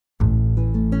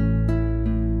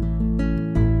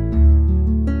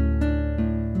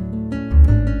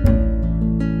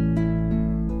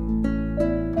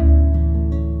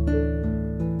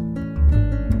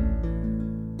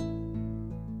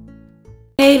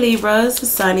Hey Libras, it's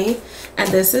Sunny, and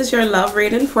this is your love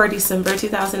reading for December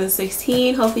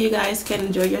 2016. Hopefully you guys can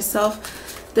enjoy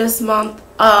yourself this month.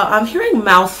 I'm hearing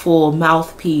mouthful,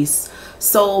 mouthpiece.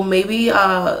 So maybe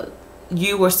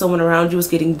you or someone around you is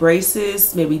getting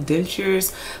braces, maybe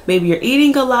dentures, maybe you're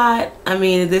eating a lot. I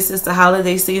mean, this is the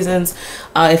holiday seasons.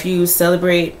 If you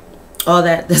celebrate all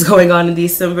that's going on in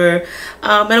December,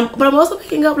 but I'm also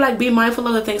picking up, like, be mindful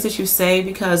of the things that you say,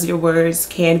 because your words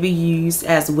can be used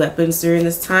as weapons during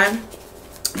this time.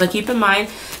 But keep in mind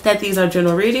that these are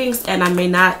general readings and I may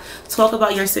not talk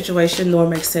about your situation nor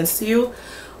make sense to you.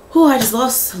 Oh, I just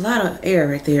lost a lot of air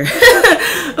right there.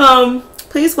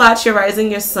 Please watch your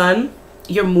rising, your sun,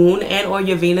 your moon, and or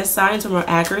your Venus signs for more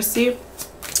accuracy.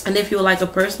 And if you would like a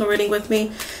personal reading with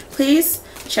me, please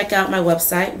check out my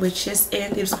website, which is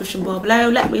in the description below.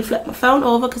 Let me flip my phone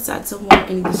over because I don't want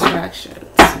any distractions.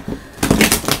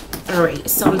 Alright,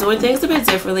 so I'm doing things a bit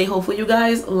differently. Hopefully you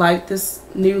guys like this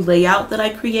new layout that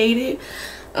I created.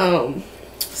 So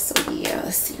yeah,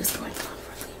 let's see what's going on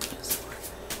for Libras for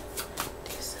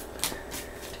December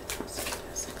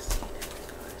 2016.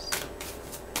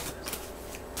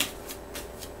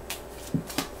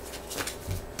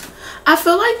 I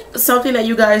feel like something that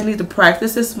you guys need to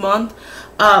practice this month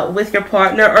with your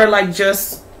partner, or like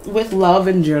just with love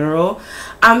in general.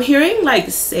 I'm hearing like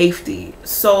safety.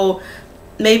 So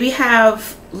maybe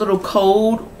have little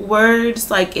code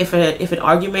words, like if an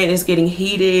argument is getting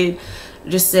heated,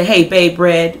 just say, hey babe,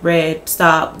 red,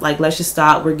 stop, like let's just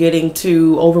stop, we're getting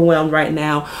too overwhelmed right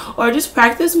now. Or just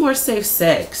practice more safe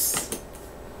sex.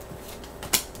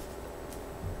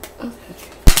 Okay.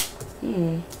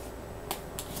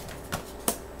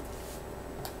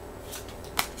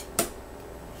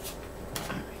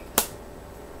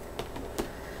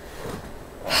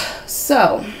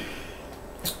 So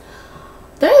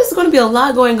there's going to be a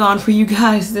lot going on for you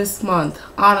guys this month,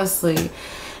 honestly.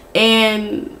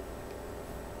 And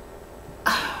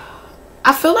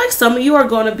I feel like some of you are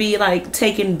going to be like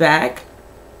taken back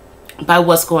by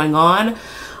what's going on.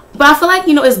 But I feel like,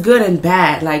 you know, it's good and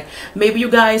bad. Like maybe you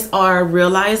guys are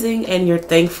realizing and you're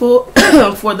thankful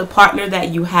for the partner that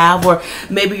you have, or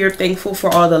maybe you're thankful for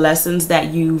all the lessons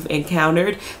that you've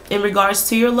encountered in regards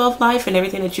to your love life and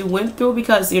everything that you went through,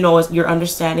 because, you know, you're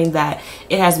understanding that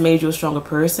it has made you a stronger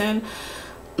person.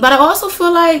 But I also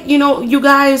feel like, you know, you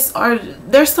guys are,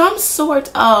 there's some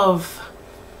sort of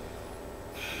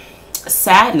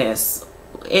sadness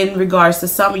in regards to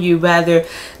some of you, whether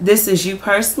this is you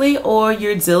personally or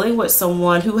you're dealing with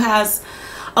someone who has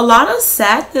a lot of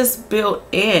sadness built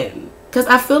in. Because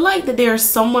I feel like that there's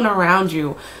someone around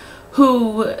you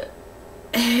who,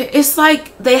 it's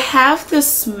like they have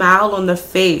this smile on their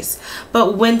face,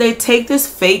 but when they take this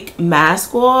fake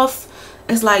mask off,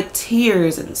 it's like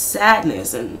tears and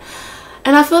sadness. And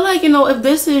I feel like, you know, if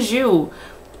this is you,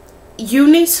 you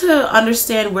need to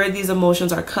understand where these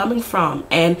emotions are coming from,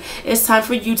 and it's time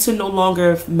for you to no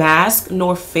longer mask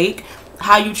nor fake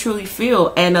how you truly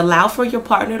feel, and allow for your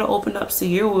partner to open up to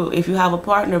you if you have a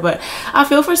partner. But I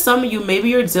feel for some of you, maybe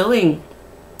you're dealing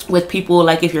with people,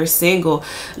 like if you're single,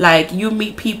 like you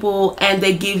meet people and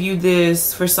they give you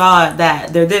this facade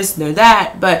that they're this and they're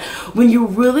that, but when you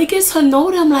really get to know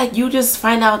them, like you just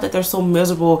find out that they're so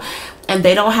miserable and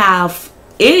they don't have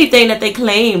anything that they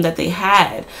claim that they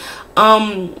had.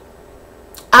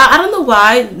 I don't know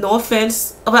why, no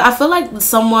offense, but I feel like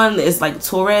someone is like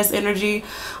Taurus energy.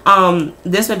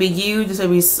 This may be you, this may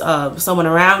be someone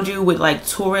around you with like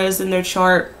Taurus in their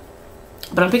chart,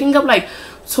 but I'm picking up like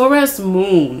Taurus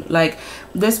moon. Like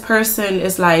this person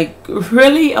is like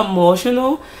really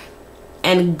emotional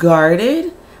and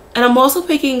guarded. And I'm also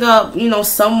picking up, you know,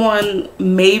 someone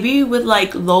maybe with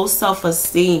like low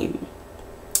self-esteem.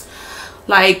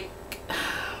 Like,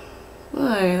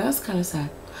 that's kind of sad.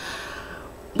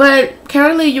 But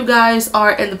currently you guys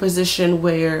are in the position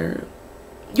where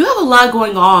you have a lot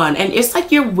going on, and it's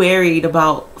like you're worried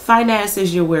about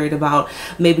finances, you're worried about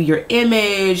maybe your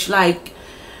image, like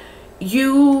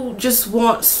you just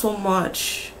want so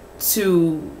much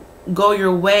to go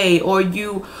your way, or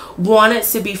you want it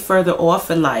to be further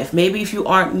off in life. Maybe if you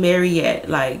aren't married yet,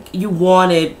 like you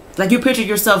wanted, like you pictured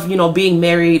yourself, you know, being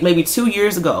married maybe 2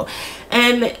 years ago,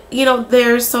 and you know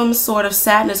there's some sort of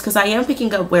sadness, because I am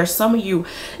picking up where some of you,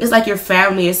 it's like your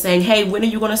family is saying, hey, when are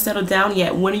you going to settle down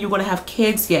yet? When are you going to have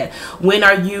kids yet? When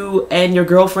are you and your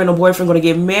girlfriend or boyfriend going to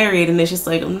get married? And it's just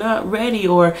like, I'm not ready,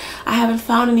 or I haven't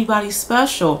found anybody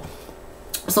special.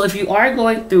 So if you are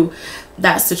going through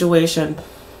that situation,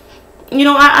 you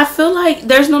know, I feel like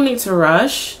there's no need to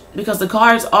rush, because the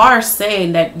cards are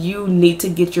saying that you need to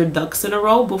get your ducks in a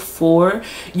row before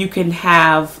you can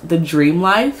have the dream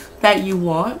life that you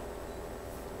want.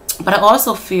 But I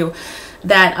also feel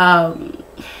that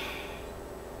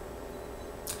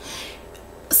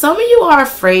some of you are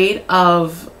afraid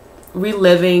of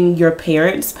reliving your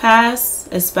parents' past,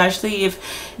 especially if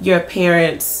your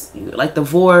parents like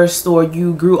divorced, or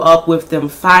you grew up with them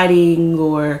fighting,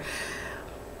 or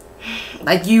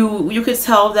like you could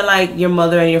tell that like your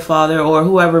mother and your father or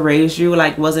whoever raised you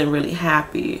like wasn't really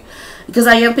happy. Because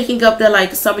I am picking up that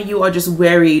like some of you are just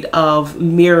worried of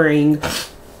mirroring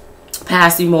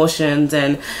past emotions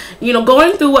and, you know,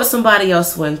 going through what somebody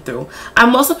else went through.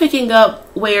 I'm also picking up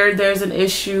where there's an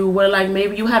issue where like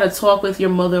maybe you had a talk with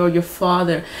your mother or your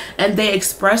father and they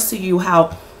expressed to you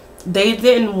how they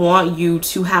didn't want you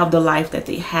to have the life that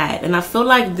they had. And I feel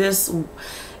like this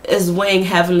is weighing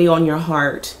heavily on your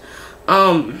heart.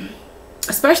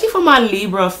 Especially for my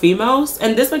Libra females,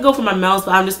 and this might go for my males,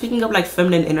 but I'm just picking up like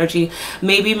feminine energy.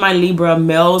 Maybe my Libra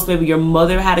males, maybe your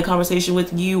mother had a conversation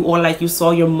with you, or like you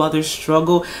saw your mother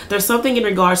struggle. There's something in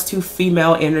regards to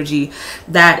female energy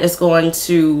that is going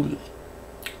to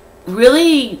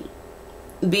really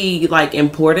be like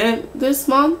important this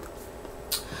month.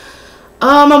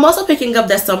 I'm also picking up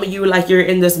that some of you, like, you're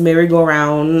in this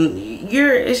merry-go-round.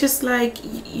 It's just like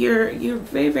you're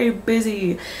very, very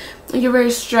busy. You're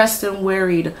very stressed and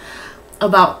worried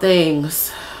about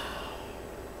things.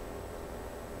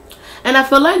 And I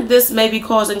feel like this may be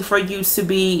causing for you to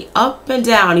be up and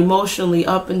down, emotionally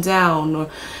up and down, or,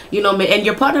 you know, and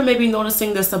your partner may be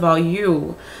noticing this about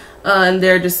you. And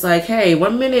they're just like, hey,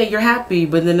 1 minute you're happy,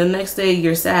 but then the next day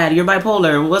you're sad. You're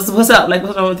bipolar. What's up? Like,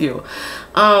 what's wrong with you?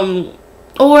 Or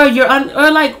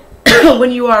or like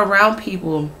when you are around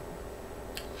people,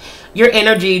 your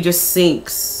energy just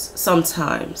sinks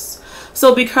sometimes.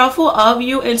 So be careful of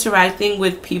you interacting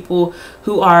with people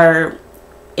who are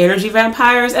energy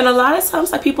vampires. And a lot of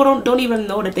times, like, people don't even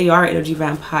know that they are energy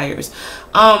vampires.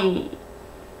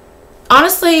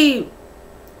 Honestly,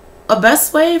 a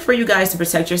best way for you guys to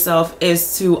protect yourself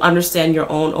is to understand your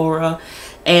own aura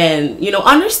and, you know,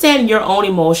 understand your own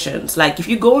emotions. Like, if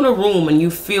you go in a room and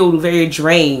you feel very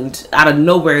drained out of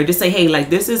nowhere, just say, hey, like,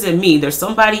 this isn't me. There's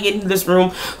somebody in this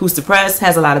room who's depressed,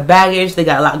 has a lot of baggage, they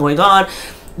got a lot going on.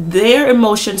 Their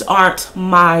emotions aren't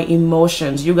my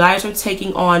emotions. You guys are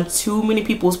taking on too many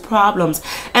people's problems.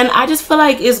 And I just feel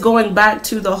like it's going back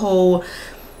to the whole,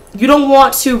 you don't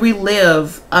want to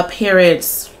relive a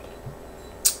parent's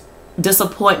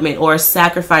disappointment or a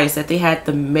sacrifice that they had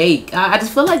to make. I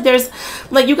just feel like there's,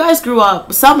 like, you guys grew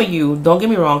up, some of you, don't get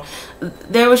me wrong,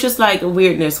 there was just like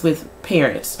weirdness with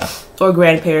parents or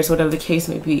grandparents, whatever the case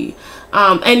may be,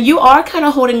 and you are kind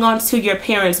of holding on to your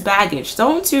parents' baggage.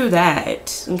 Don't do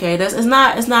that, okay? It's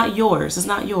not yours. It's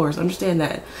not yours. Understand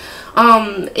that.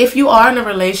 If you are in a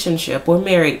relationship or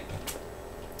married,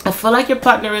 I feel like your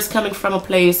partner is coming from a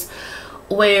place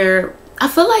where I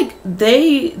feel like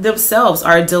they themselves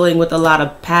are dealing with a lot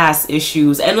of past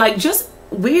issues and like just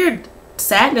weird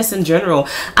sadness in general.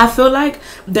 I feel like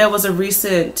there was a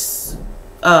recent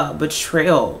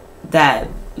betrayal that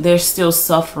they're still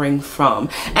suffering from.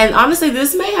 And honestly,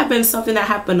 this may have been something that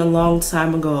happened a long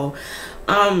time ago.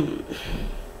 And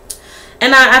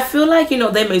I feel like, you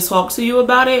know, they may talk to you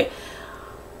about it.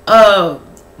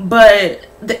 But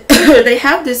they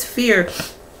have this fear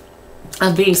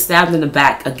of being stabbed in the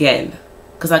back again.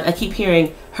 Because I keep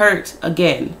hearing hurt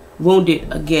again, wounded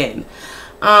again.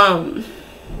 And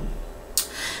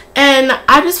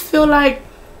I just feel like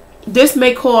this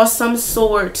may cause some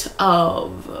sort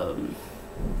of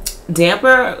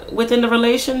damper within the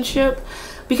relationship,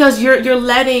 because you're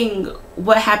letting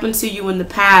what happened to you in the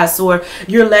past, or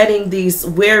you're letting these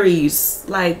worries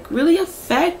like really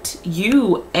affect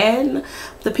you and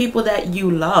the people that you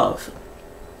love.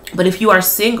 But if you are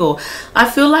single, I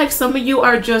feel like some of you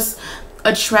are just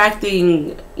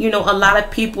attracting, you know, a lot of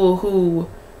people who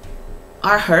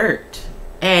are hurt.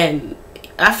 And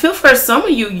I feel for some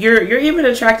of you, you're even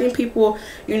attracting people,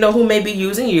 you know, who may be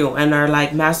using you and are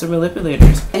like master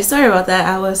manipulators. Hey, sorry about that,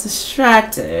 I was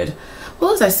distracted.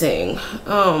 What was I saying?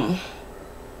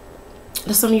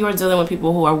 Some of you are dealing with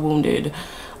people who are wounded,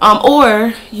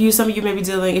 or some of you may be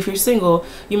dealing, if you're single,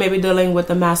 you may be dealing with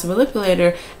a master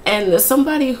manipulator and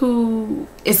somebody who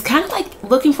is kind of like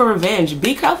looking for revenge.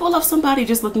 Be careful of somebody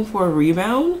just looking for a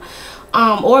rebound,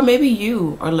 or maybe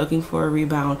you are looking for a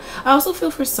rebound. I also feel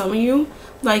for some of you,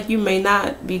 like, you may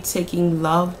not be taking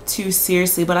love too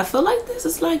seriously, but I feel like this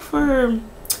is like for,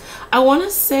 I want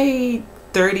to say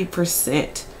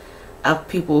 30% of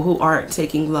people who aren't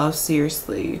taking love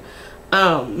seriously.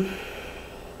 So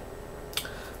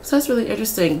that's really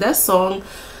interesting. That song,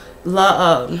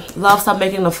 Love Stop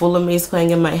Making a Fool of Me, is playing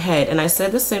in my head. And I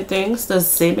said the same things, the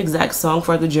same exact song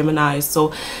for the Geminis.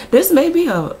 So this may be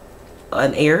a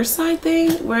an air sign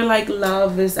thing where like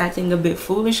love is acting a bit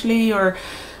foolishly, or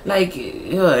like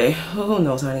who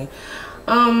knows, honey.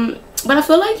 But I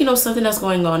feel like, you know, something that's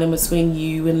going on in between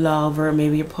you and love, or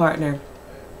maybe your partner.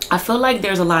 I feel like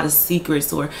there's a lot of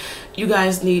secrets, or you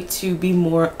guys need to be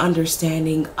more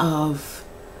understanding of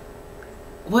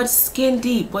what's skin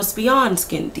deep, what's beyond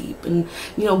skin deep, and,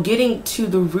 you know, getting to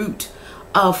the root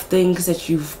of things that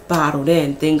you've bottled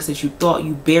in, things that you thought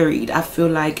you buried. I feel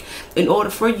like in order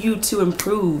for you to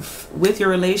improve with your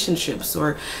relationships,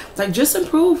 or like just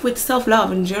improve with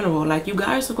self-love in general, like you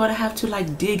guys are going to have to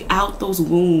like dig out those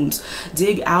wounds,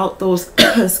 dig out those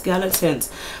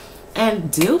skeletons, and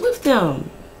deal with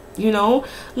them. You know,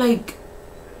 like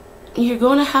you're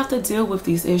going to have to deal with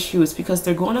these issues because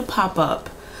they're going to pop up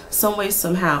some way,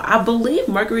 somehow. I believe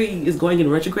Mercury is going in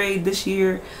retrograde this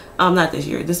year. Not this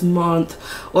year, this month.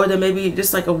 Or there may be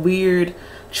just like a weird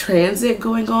transit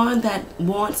going on that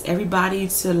wants everybody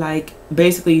to like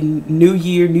basically new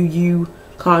year, new you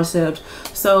concept.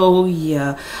 So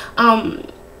yeah.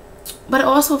 But I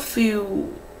also feel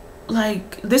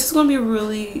like this is going to be a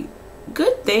really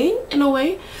good thing in a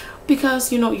way,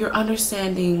 because, you know, you're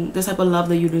understanding the type of love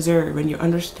that you deserve, and you're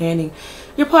understanding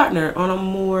your partner on a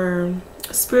more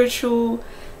spiritual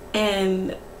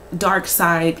and dark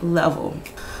side level.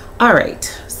 All right,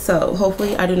 so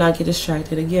hopefully I do not get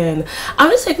distracted again.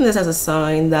 I'm just taking this as a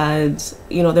sign that,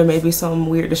 you know, there may be some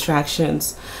weird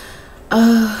distractions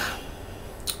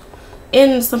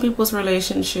in some people's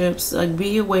relationships. Like,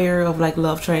 be aware of like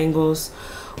love triangles,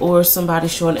 or somebody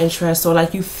showing interest, or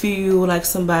like you feel like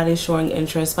somebody's showing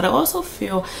interest. But I also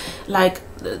feel like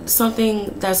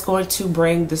something that's going to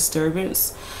bring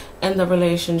disturbance in the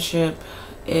relationship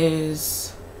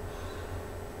is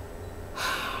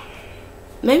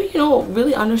maybe, you know,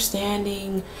 really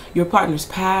understanding your partner's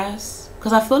past.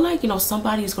 Because I feel like, you know,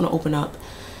 somebody is going to open up,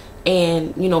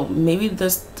 and, you know, maybe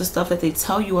the stuff that they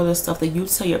tell you, or the stuff that you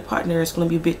tell your partner, is going to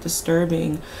be a bit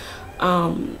disturbing.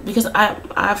 Because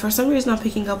I for some reason I'm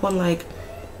picking up on like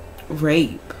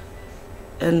rape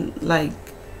and like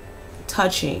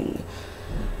touching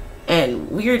and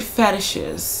weird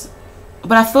fetishes,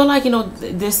 but I feel like, you know,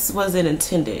 this wasn't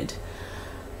intended.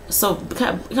 So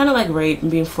kind of like rape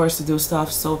and being forced to do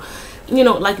stuff. So, you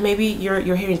know, like maybe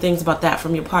you're hearing things about that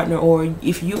from your partner, or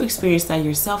if you experience that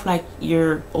yourself, like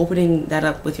you're opening that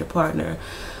up with your partner.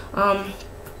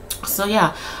 So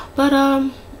yeah, but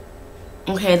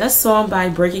okay, that song by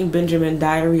Breaking Benjamin,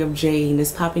 Diary of Jane,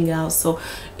 is popping out. So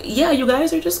yeah, you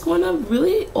guys are just going to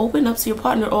really open up to your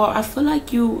partner, or I feel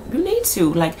like you need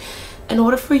to, like, in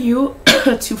order for you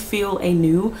to feel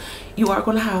anew, you are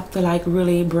going to have to like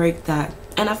really break that.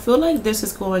 And I feel like this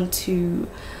is going to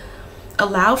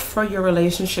allow for your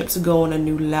relationship to go on a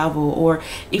new level. Or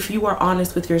if you are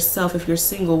honest with yourself, if you're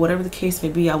single, whatever the case may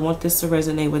be, I want this to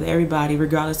resonate with everybody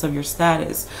regardless of your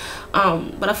status.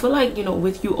 But I feel like, you know,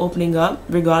 with you opening up,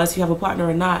 regardless if you have a partner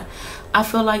or not, I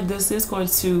feel like this is going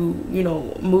to, you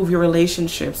know, move your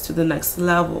relationships to the next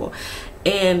level,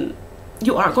 and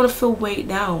you aren't going to feel weighed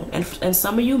down. And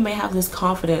some of you may have this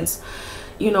confidence,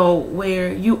 you know,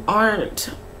 where you aren't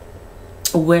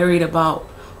worried about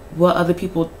what other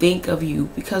people think of you,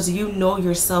 because you know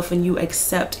yourself and you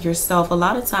accept yourself. A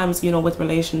lot of times, you know, with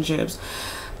relationships,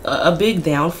 a big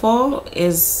downfall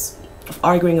is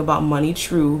arguing about money.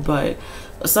 True, but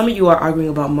some of you are arguing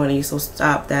about money, so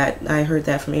stop that. I heard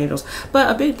that from angels. But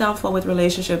a big downfall with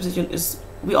relationships is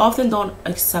we often don't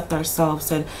accept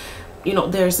ourselves, and, you know,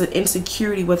 there's an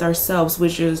insecurity with ourselves,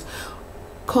 which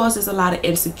causes a lot of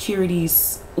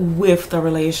insecurities with the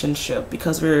relationship,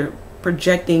 because we're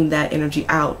projecting that energy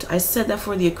out. I said that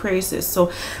for the Aquarius.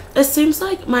 So it seems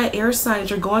like my air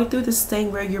signs are going through this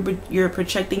thing where you're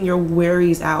projecting your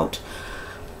worries out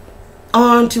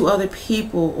onto other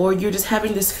people, or you're just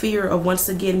having this fear of once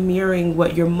again mirroring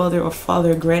what your mother or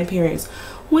father or grandparents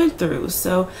went through.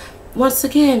 So once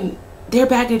again, their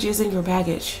baggage isn't your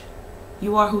baggage.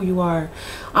 You are who you are.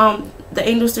 The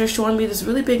angels, they're showing me this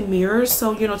really big mirror.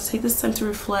 So, you know, take this time to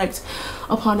reflect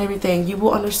upon everything. You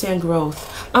will understand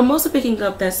growth. I'm also picking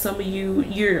up that some of you,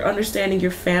 you're understanding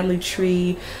your family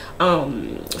tree,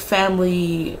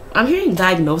 family. I'm hearing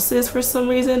diagnosis for some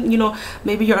reason. You know,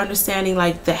 maybe you're understanding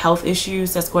like the health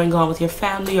issues that's going on with your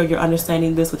family, or you're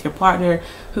understanding this with your partner.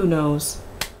 Who knows?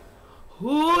 Ooh,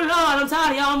 Lord, I'm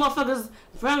tired of y'all motherfuckers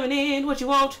framing in what you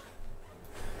want.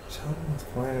 Someone's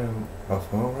playing a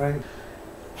phone, right?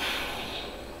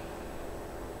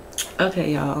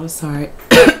 Okay, y'all, I'm sorry.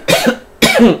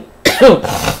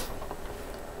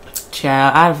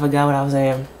 Child, I forgot what I was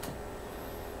saying.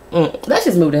 Let's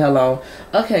just move the hell on.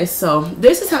 Okay, so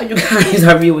this is how you guys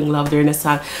are viewing love during this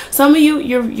time. Some of you,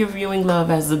 you're viewing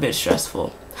love as a bit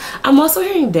stressful. I'm also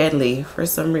hearing deadly for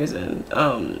some reason.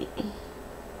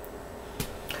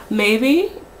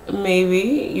 Maybe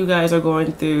you guys are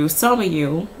going through, some of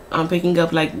you, I'm picking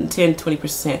up like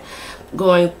 10-20%,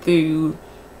 going through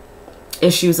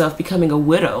issues of becoming a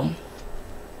widow.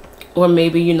 Or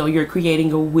maybe, you know, you're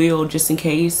creating a will just in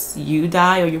case you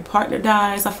die or your partner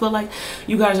dies. I feel like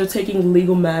you guys are taking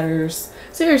legal matters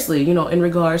seriously, you know, in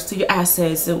regards to your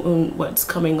assets and what's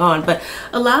coming on. But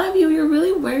a lot of you, you're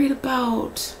really worried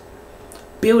about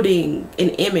building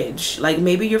an image. Like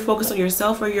maybe you're focused on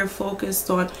yourself or you're focused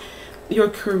on your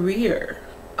career.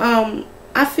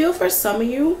 I feel for some of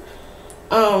you,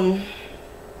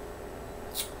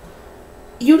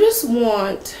 you just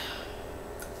want,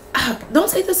 don't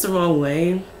take this the wrong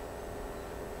way,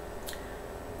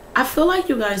 I feel like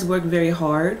you guys work very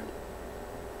hard,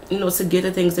 you know, to get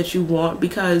the things that you want,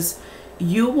 because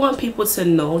you want people to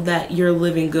know that you're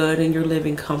living good and you're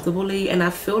living comfortably. And I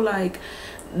feel like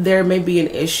there may be an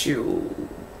issue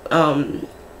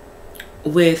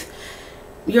with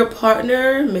your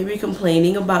partner maybe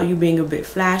complaining about you being a bit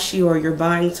flashy, or you're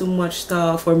buying too much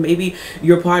stuff, or maybe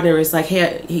your partner is like,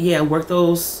 hey, yeah, work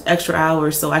those extra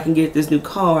hours so I can get this new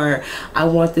car, I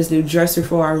want this new dresser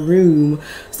for our room.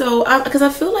 So because I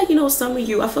feel like, you know, some of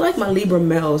you, I feel like my Libra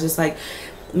males, it's like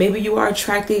maybe you are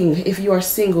attracting, if you are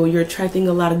single, you're attracting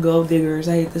a lot of gold diggers,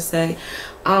 I hate to say,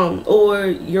 or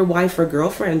your wife or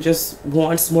girlfriend just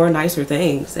wants more nicer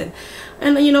things. And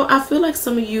you know, I feel like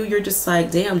some of you, you're just like,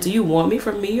 damn, do you want me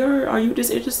for me, or are you just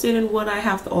interested in what I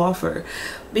have to offer?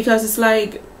 Because it's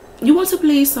like you want to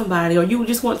please somebody, or you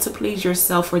just want to please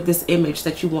yourself for this image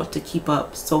that you want to keep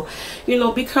up. So, you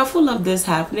know, be careful of this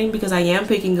happening, because I am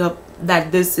picking up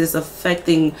that this is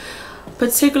affecting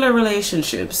particular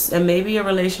relationships, and maybe a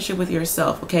relationship with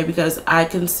yourself, okay? Because I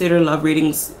consider love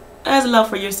readings as love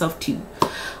for yourself too.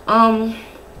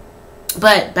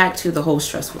 But back to the whole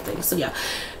stressful thing. So yeah,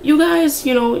 you guys,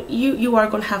 you know, you are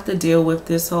gonna have to deal with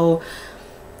this whole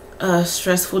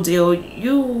stressful deal.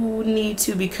 You need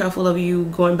to be careful of you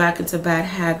going back into bad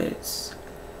habits.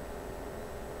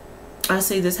 I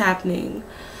see this happening.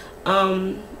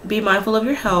 Be mindful of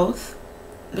your health,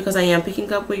 because I am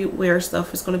picking up where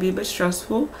stuff is going to be a bit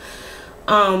stressful.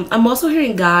 I'm also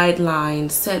hearing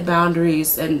guidelines, set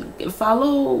boundaries, and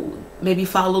maybe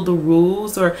follow the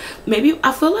rules, or maybe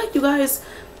I feel like you guys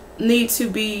need to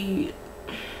be,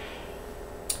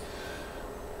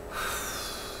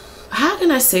 how can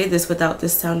I say this without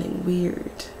this sounding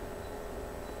weird?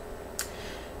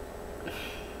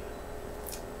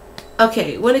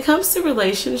 Okay, when it comes to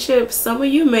relationships, some of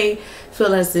you may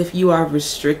feel as if you are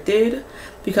restricted,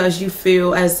 because you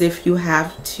feel as if you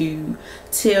have to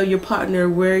tell your partner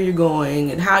where you're going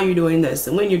and how you're doing this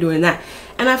and when you're doing that.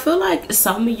 And I feel like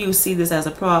some of you see this as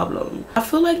a problem. I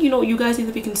feel like, you know, you guys need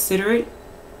to be considerate,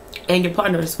 and your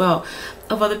partner as well,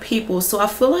 of other people. So I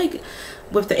feel like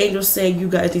with the angels saying you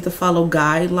guys need to follow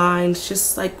guidelines,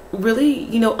 just like really,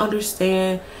 you know,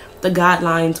 understand the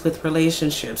guidelines with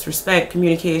relationships: respect,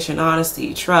 communication,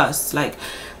 honesty, trust. Like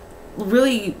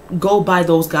really go by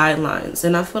those guidelines.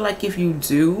 And I feel like if you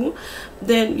do,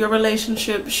 then your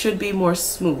relationship should be more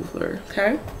smoother.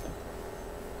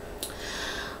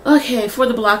 Okay, for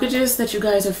the blockages that you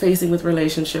guys are facing with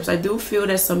relationships, I do feel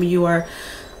that some of you are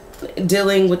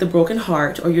dealing with a broken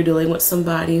heart, or you're dealing with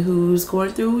somebody who's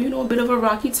going through, you know, a bit of a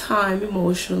rocky time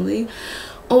emotionally,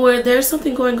 or there's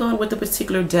something going on with a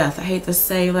particular death. I hate to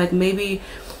say, like maybe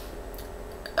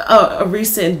a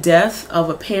recent death of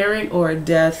a parent, or a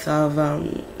death of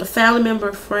a family member,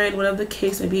 a friend, whatever the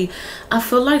case may be. I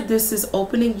feel like this is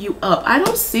opening you up. I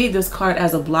don't see this card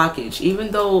as a blockage, even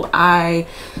though I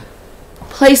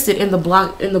placed it in the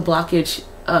blockage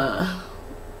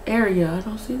area. I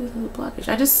don't see this as a blockage.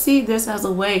 I just see this as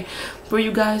a way for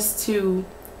you guys to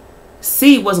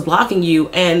see what's blocking you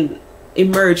and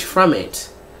emerge from it.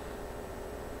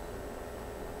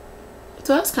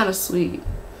 So that's kind of sweet.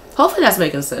 Hopefully that's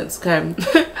making sense. Okay.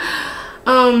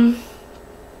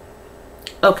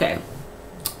 Okay,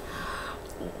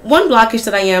 one blockage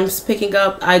that I am picking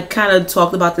up, I kind of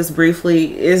talked about this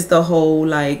briefly, is the whole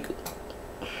like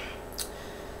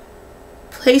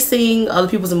placing other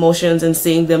people's emotions and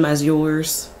seeing them as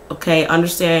yours. Okay,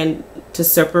 understand to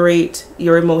separate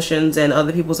your emotions and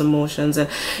other people's emotions, and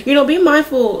you know, be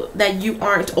mindful that you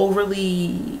aren't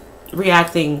overly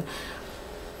reacting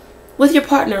with your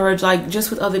partner, or like just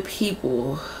with other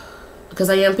people, because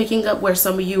I am picking up where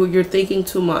some of you, you're thinking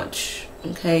too much.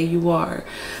 Okay, you are.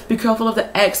 Be careful of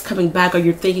the ex coming back, or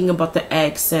you're thinking about the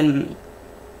ex and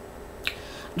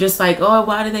just like, oh,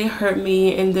 why did they hurt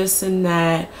me and this and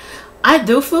that. I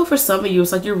do feel for some of you,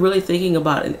 it's like you're really thinking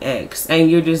about an ex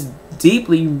and you're just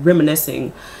deeply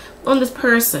reminiscing on this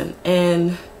person,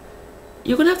 and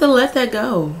you're gonna have to let that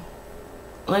go.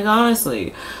 Like,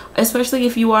 honestly, especially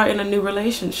if you are in a new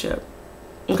relationship,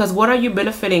 because what are you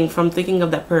benefiting from thinking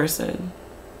of that person?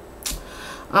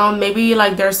 Maybe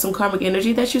like there's some karmic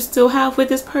energy that you still have with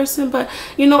this person, but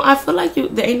you know, I feel like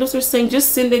the angels are saying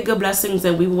just send in good blessings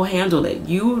and we will handle it.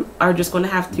 You are just going to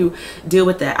have to deal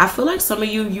with that. I feel like some of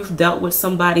you've dealt with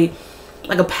somebody,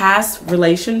 like a past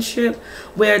relationship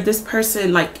where this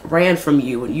person like ran from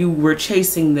you and you were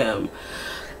chasing them.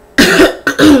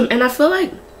 And I feel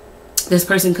like this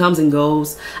person comes and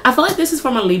goes. I feel like this is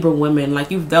from a Libra woman.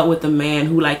 Like, you've dealt with a man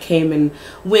who like came and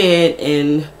went,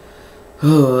 and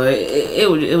it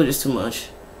was just too much.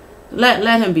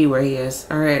 Let him be where he is.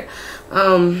 All right.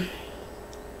 And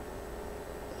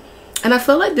I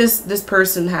feel like this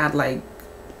person had like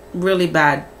really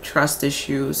bad trust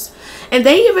issues, and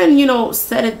they even, you know,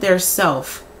 said it their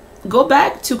self. Go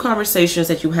back to conversations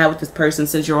that you had with this person,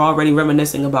 since you're already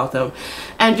reminiscing about them,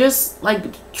 and just like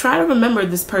try to remember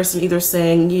this person either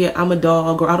saying, yeah, I'm a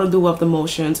dog, or I don't do well with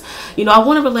emotions, you know, I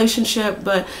want a relationship,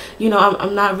 but you know,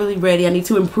 I'm not really ready, I need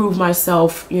to improve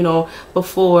myself, you know,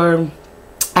 before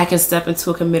I can step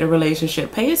into a committed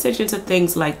relationship. Pay attention to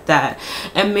things like that.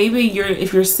 And maybe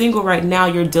if you're single right now,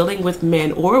 you're dealing with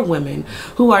men or women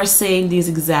who are saying these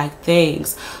exact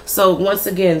things. So once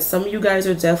again, some of you guys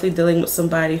are definitely dealing with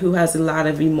somebody who has a lot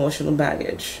of emotional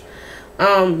baggage.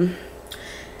 If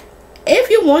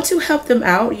you want to help them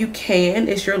out, you can.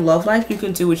 It's your love life. You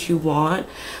can do what you want.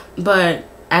 But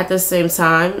at the same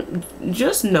time,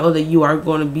 just know that you are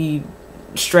going to be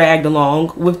dragged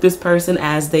along with this person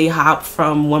as they hop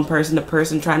from one person to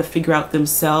person, trying to figure out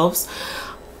themselves.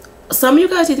 Some of you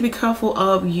guys need to be careful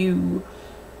of you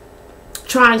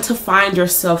trying to find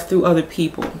yourself through other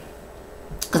people,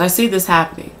 because I see this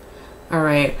happening. All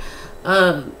right.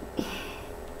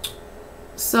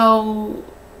 So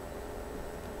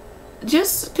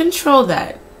just control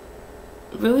that.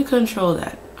 Really control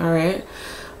that. All right.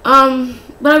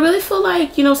 But I really feel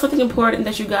like, you know, something important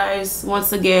that you guys,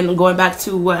 once again, going back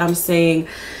to what I'm saying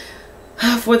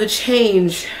for the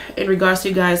change in regards to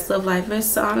you guys' love life,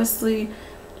 is honestly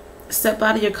step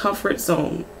out of your comfort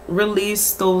zone.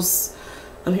 Release those,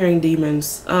 I'm hearing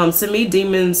demons. To me,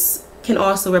 demons can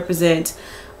also represent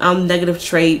negative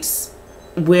traits,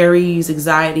 worries,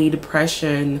 anxiety,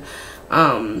 depression,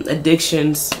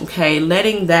 addictions. Okay,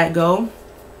 letting that go.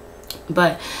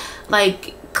 But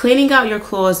like cleaning out your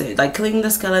closet, like cleaning the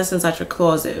skeletons out your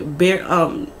closet,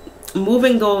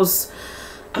 moving those.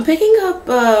 I'm picking up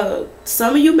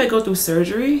some of you may go through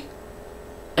surgery,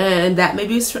 and that may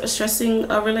be stressing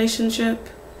a relationship.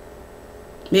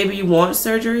 Maybe you want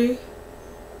surgery.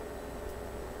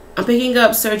 I'm picking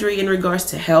up surgery in regards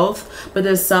to health, but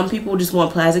then some people just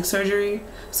want plastic surgery,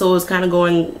 so it's kind of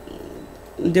going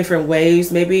different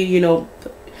ways. Maybe, you know,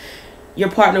 your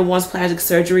partner wants plastic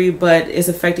surgery, but it's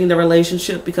affecting the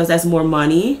relationship because that's more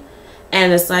money.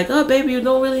 And it's like, oh, baby, you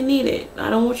don't really need it. I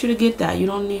don't want you to get that. You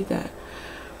don't need that.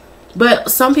 But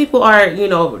some people are, you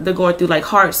know, they're going through like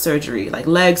heart surgery, like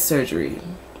leg surgery.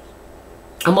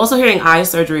 I'm also hearing eye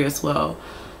surgery as well.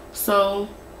 So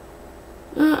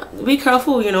be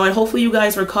careful, you know, and hopefully you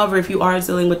guys recover if you are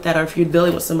dealing with that, or if you're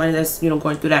dealing with somebody that's, you know,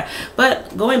 going through that.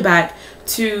 But going back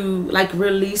to like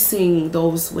releasing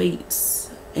those weights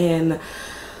and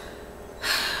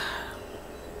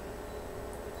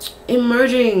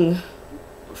emerging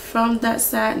from that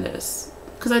sadness,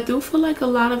 because I do feel like a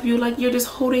lot of you, like, you're just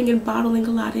holding and bottling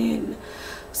a lot in.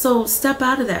 So step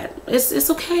out of that. It's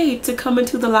okay to come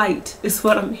into the light, is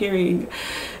what I'm hearing.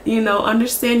 You know,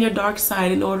 understand your dark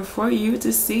side in order for you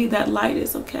to see that light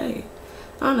is okay.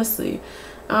 Honestly,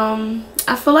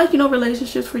 I feel like, you know,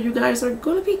 relationships for you guys are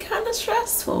going to be kind of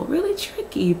stressful, really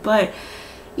tricky, but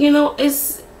you know,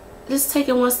 it's just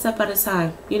taking one step at a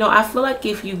time. You know, I feel like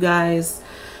if you guys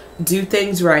do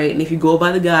things right, and if you go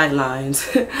by the guidelines,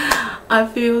 I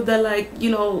feel that, like, you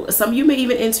know, some of you may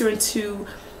even enter into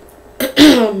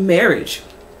marriage.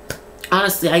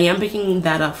 Honestly, I am picking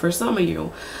that up for some of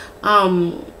you.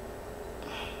 But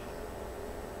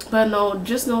no,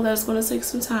 just know that it's going to take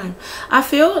some time. I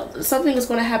feel something is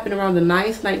going to happen around the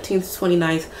 9th, 19th,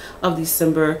 29th of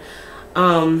December.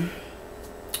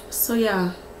 So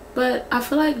yeah, but I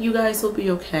feel like you guys will be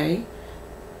okay.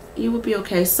 You will be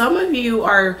okay. Some of you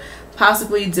are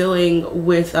possibly dealing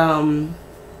with, I'm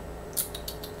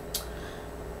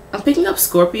picking up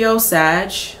Scorpio,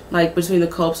 Sag, like between the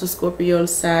copes of Scorpio and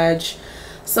Sag.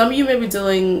 Some of you may be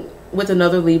dealing with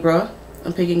another Libra.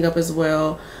 I'm picking up as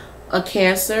well. A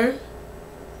Cancer.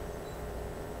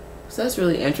 So that's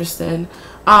really interesting.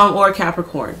 Or a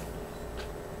Capricorn.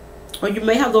 Or you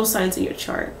may have those signs in your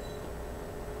chart.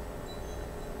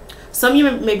 some of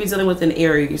you may be dealing with an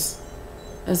Aries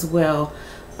as well.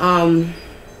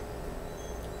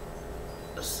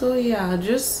 So yeah,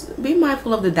 just be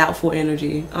mindful of the doubtful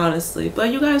energy, honestly.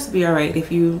 But you guys will be alright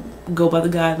if you go by the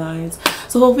guidelines.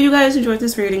 So hopefully you guys enjoyed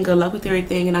this reading. Good luck with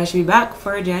everything, and I should be back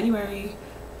for January.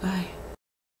 Bye.